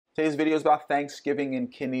Today's video is about Thanksgiving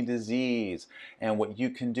and kidney disease and what you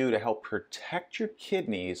can do to help protect your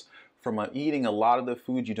kidneys from eating a lot of the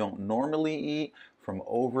foods you don't normally eat, from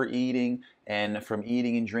overeating, and from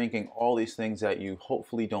eating and drinking all these things that you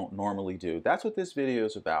hopefully don't normally do. That's what this video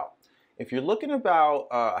is about. If you're looking about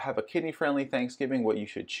have a kidney-friendly Thanksgiving, what you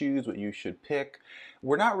should choose, what you should pick,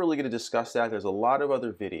 we're not really going to discuss that. There's a lot of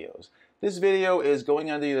other videos. This video is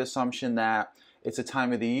going under the assumption that it's a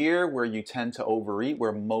time of the year where you tend to overeat,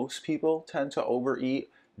 where most people tend to overeat,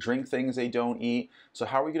 drink things they don't eat. So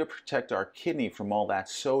how are we going to protect our kidney from all that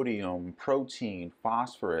sodium, protein,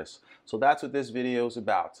 phosphorus? So that's what this video is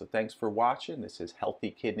about. So thanks for watching. This is Healthy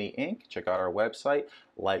Kidney Inc. Check out our website,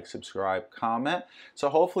 like, subscribe, comment. So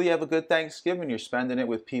hopefully you have a good Thanksgiving. You're spending it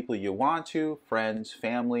with people you want to, friends,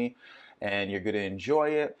 family, and you're going to enjoy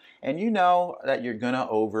it. And you know that you're going to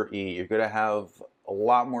overeat. You're going to have a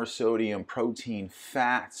lot more sodium, protein,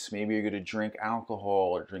 fats. Maybe you're going to drink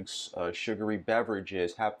alcohol or drink sugary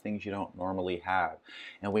beverages, have things you don't normally have.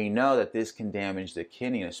 And we know that this can damage the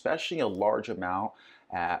kidney, and especially a large amount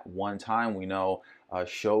at one time, we know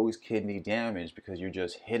shows kidney damage because you're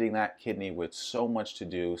just hitting that kidney with so much to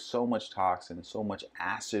do, so much toxin, so much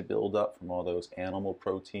acid buildup from all those animal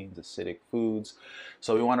proteins, acidic foods.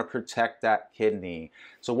 So we want to protect that kidney.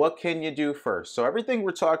 So what can you do first? So everything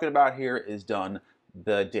we're talking about here is done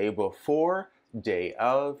the day before, day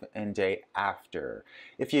of, and day after.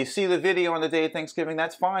 If you see the video on the day of Thanksgiving,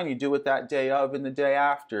 that's fine. You do it that day of and the day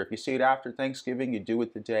after. If you see it after Thanksgiving, you do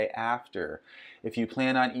it the day after. If you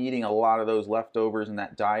plan on eating a lot of those leftovers in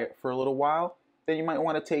that diet for a little while, then you might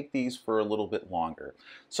want to take these for a little bit longer.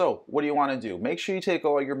 So what do you want to do? Make sure you take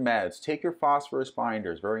all your meds. Take your phosphorus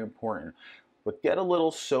binders, very important. But get a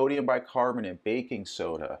little sodium bicarbonate, baking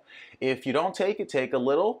soda. If you don't take it, take a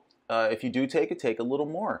little. If you do take it, take a little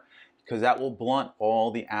more, because that will blunt all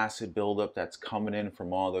the acid buildup that's coming in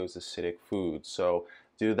from all those acidic foods. So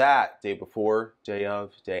do that day before, day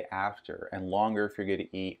of, day after, and longer if you're going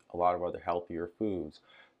to eat a lot of other healthier foods.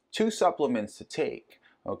 2 supplements to take,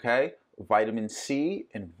 okay? Vitamin C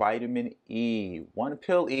and vitamin E. 1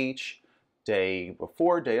 pill each, day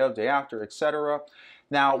before, day of, day after, etc.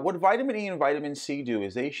 Now, what vitamin E and vitamin C do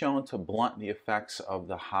is they've shown to blunt the effects of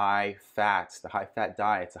the high fats, the high fat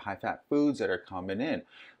diets, the high fat foods that are coming in.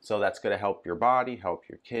 So that's going to help your body, help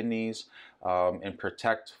your kidneys, and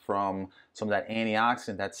protect from some of that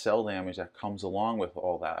antioxidant, that cell damage that comes along with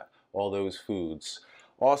all that, all those foods.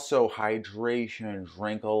 Also, hydration,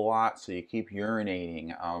 drink a lot so you keep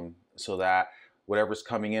urinating, so that whatever's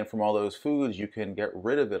coming in from all those foods, you can get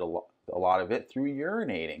rid of it, a lot of it, through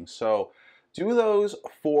urinating. So do those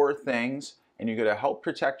 4 things, and you're going to help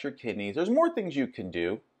protect your kidneys. There's more things you can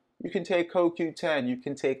do. You can take CoQ10, you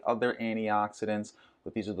can take other antioxidants,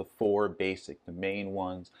 but these are the 4 basic, the main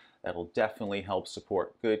ones that'll definitely help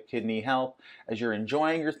support good kidney health as you're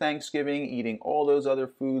enjoying your Thanksgiving, eating all those other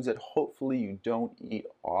foods that hopefully you don't eat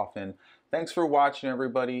often. Thanks for watching,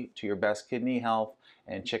 everybody. To your best kidney health,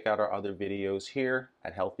 and check out our other videos here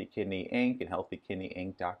at Healthy Kidney Inc. and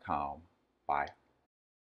HealthyKidneyInc.com. Bye.